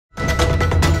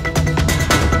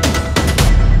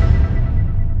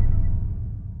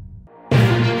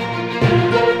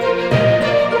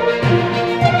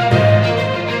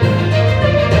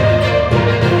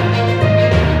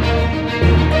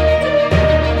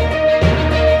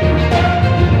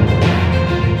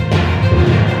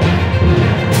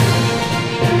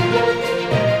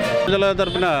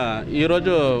తరఫున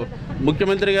ఈరోజు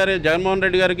ముఖ్యమంత్రి గారి జగన్మోహన్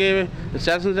రెడ్డి గారికి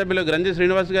శాసనసభ్యులు గ్రంథి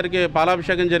శ్రీనివాస్ గారికి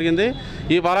పాలాభిషేకం జరిగింది.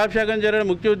 ఈ పాలాభిషేకం జరిగిన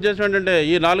ముఖ్య ఉద్దేశం ఏంటంటే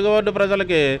ఈ 4వ వార్డు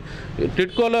ప్రజలకి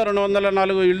టిట్కోలో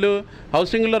 204 ఇళ్ళు,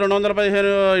 హౌసింగ్లో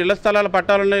 215 ఇళ్ల స్థలాల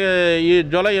పట్టాలని ఈ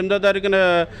జూలై 8వ తారీఖున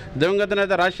దివంగత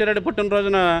నేత రాజశేఖరరెడ్డి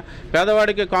పుట్టినరోజున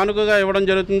పేదవాడికి కానుకగా ఇవ్వడం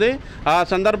జరుగుతుంది. ఆ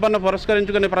సందర్భాన్ని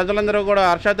పురస్కరించుకుని ప్రజలందరూ కూడా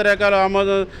హర్షాతిరేకాలు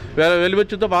ఆమోదం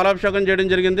వెలువెచ్చుతూ పాలాభిషేకం చేయడం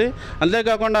జరిగింది.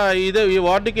 అంతేకాకుండా ఈ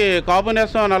వార్డుకి కాపు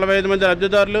నేస్తం 45 మంది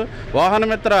లబ్ధిదారులు,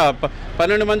 వాహనమిత్ర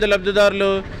 12 మంది లబ్ధిదారులు,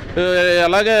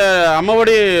 అలాగే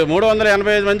అమ్మఒడి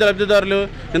 385 మంది లబ్ధిదారులు,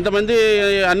 ఇంతమంది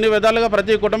అన్ని విధాలుగా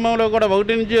ప్రతి కుటుంబంలో కూడా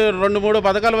 1 నుంచి 2-3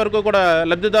 పథకాల వరకు కూడా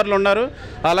లబ్ధిదారులు ఉన్నారు.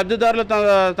 ఆ లబ్ధిదారులు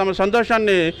తమ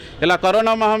సంతోషాన్ని ఇలా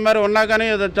కరోనా మహమ్మారి ఉన్నా కానీ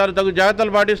చాలా తగు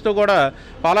జాగ్రత్తలు పాటిస్తూ కూడా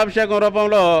పాలాభిషేకం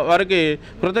రూపంలో వారికి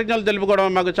కృతజ్ఞతలు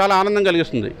తెలుపుకోవడం మాకు చాలా ఆనందం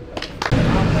కలిగిస్తుంది.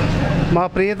 మా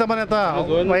ప్రియతమ నేత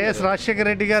వైఎస్ రాజశేఖర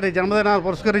రెడ్డి గారి జన్మదినాన్ని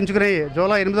పురస్కరించుకుని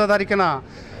జూలై 8వ తారీఖున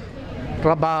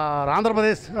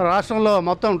ఆంధ్రప్రదేశ్ రాష్ట్రంలో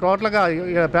మొత్తం టోటల్గా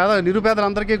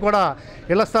నిరుపేదలందరికీ కూడా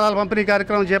ఇళ్ల స్థలాల పంపిణీ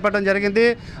కార్యక్రమం చేపట్టడం జరిగింది.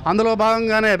 అందులో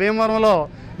భాగంగానే భీమవరంలో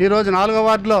ఈరోజు 4వ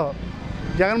వార్డులో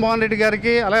జగన్మోహన్ రెడ్డి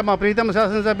గారికి అలాగే మా ప్రీతమ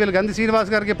శాసనసభ్యులు గంధి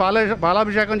శ్రీనివాస్ గారికి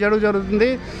పాలాభిషేకం చేయడం జరుగుతుంది.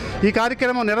 ఈ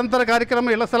కార్యక్రమం నిరంతర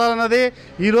కార్యక్రమం. ఇళ్ల స్థలాలు అన్నది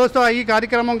ఈ రోజుతో ఈ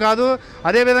కార్యక్రమం కాదు.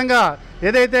 అదేవిధంగా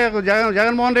ఏదైతే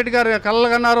జగన్మోహన్ రెడ్డి గారు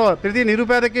కలలుగన్నారో ప్రతి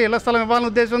నిరుపేదకి ఇళ్ల స్థలం ఇవ్వాలనే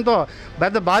ఉద్దేశంతో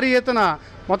భారీ ఎత్తున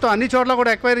మొత్తం అన్ని చోట్ల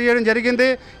కూడా ఎంక్వైరీ చేయడం జరిగింది.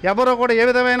 ఎవరో కూడా ఏ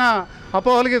విధమైన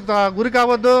అపోహలకి గురి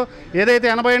కావద్దు. ఏదైతే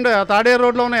 82 తాడేరు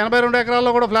రోడ్లో ఉన్న 82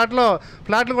 ఎకరాల్లో కూడా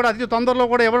ఫ్లాట్లు కూడా అతి తొందరలో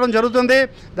కూడా ఇవ్వడం జరుగుతుంది.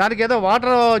 దానికి ఏదో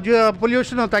వాటర్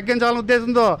పొల్యూషన్ తగ్గించాలనే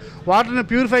ఉద్దేశంతో వాటర్ని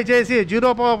ప్యూరిఫై చేసి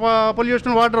జీరో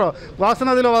పొల్యూషన్ వాటర్ వాసు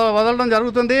నదిలో వదలడం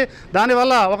జరుగుతుంది.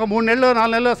 దానివల్ల ఒక 3 నెలలు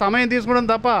 4 నెలలు సమయం తీసుకోవడం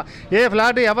తప్ప ఏ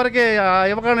ఫ్లాట్ ఎవరికి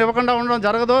ఇవ్వకుండా ఉండడం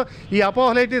జరగదు. ఈ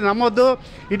అపోహలేటి నమ్మొద్దు.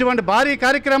 ఇటువంటి భారీ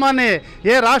కార్యక్రమాన్ని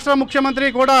ఏ రాష్ట్ర ముఖ్యమంత్రి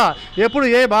కూడా ఎప్పుడు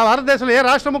భారతదేశంలో ఏ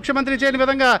రాష్ట్ర ముఖ్యమంత్రి చేయని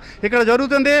విధంగా ఇక్కడ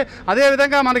జరుగుతుంది.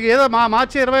 అదేవిధంగా మనకి ఏదో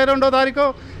మార్చి 22వ తారీఖు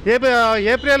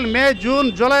ఏప్రిల్, మే, జూన్,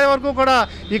 జూలై వరకు కూడా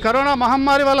ఈ కరోనా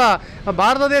మహమ్మారి వల్ల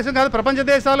భారతదేశం కాదు ప్రపంచ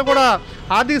దేశాలు కూడా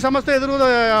ఆర్థిక సమస్యలు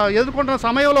ఎదుర్కొంటున్న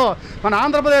సమయంలో మన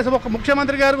ఆంధ్రప్రదేశ్ ఒక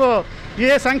ముఖ్యమంత్రి గారు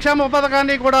ఏ సంక్షేమ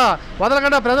పథకాన్ని కూడా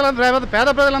వదలకుండా పేద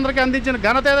ప్రజలందరికీ అందించిన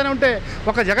ఘనత ఏదైనా ఉంటే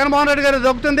ఒక జగన్మోహన్ రెడ్డి గారికి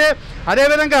దొరుకుతుంది.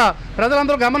 అదేవిధంగా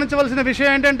ప్రజలందరూ గమనించవలసిన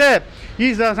విషయం ఏంటంటే ఈ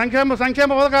సంక్షేమ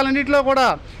పథకాలన్నింటిలో కూడా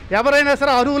ఎవరైనా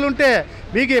సరే అర్హులు ఉంటే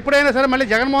మీకు ఎప్పుడైనా సరే మళ్ళీ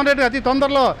జగన్మోహన్ రెడ్డి అతి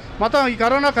తొందరలో మొత్తం ఈ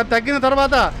కరోనా తగ్గిన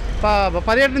తర్వాత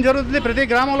పర్యటన జరుగుతుంది ప్రతి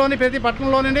గ్రామంలోని ప్రతి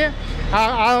పట్టణంలోని.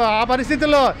 ఆ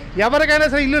పరిస్థితుల్లో ఎవరికైనా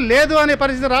సరే ఇల్లు లేదు అనే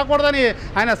పరిస్థితి రాకూడదని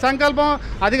ఆయన సంకల్పం.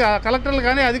 అది కలెక్టర్లు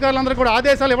కానీ అధికారులందరూ కూడా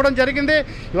ఆదేశాలు ఇవ్వడం జరిగింది.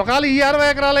 ఒకవేళ ఈ 60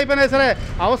 ఎకరాలు అయిపోయినా సరే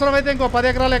అవసరమైతే ఇంకో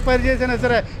 10 ఎకరాలు ఎక్వైరీ చేసినా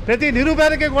సరే ప్రతి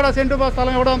నిరుపేదకి కూడా సెంటు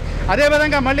స్థలం ఇవ్వడం.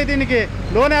 అదేవిధంగా మళ్ళీ దీనికి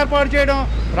లోన్ ఏర్పాటు చేయడం,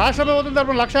 రాష్ట్ర ప్రభుత్వం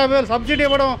తరఫున 1,50,000 సబ్సిడీ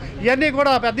ఇవ్వడం, ఇవన్నీ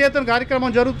కూడా పెద్ద ఎత్తున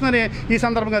కార్యక్రమం జరుగుతుందని ఈ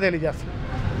సందర్భంగా తెలియజేస్తాం.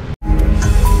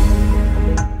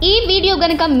 ఈ వీడియో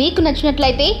గనుక మీకు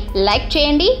నచ్చినట్లయితే లైక్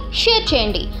చేయండి, షేర్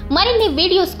చేయండి. మరిన్ని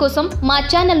వీడియోస్ కోసం మా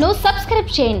ఛానల్ను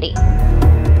సబ్స్క్రైబ్ చేయండి.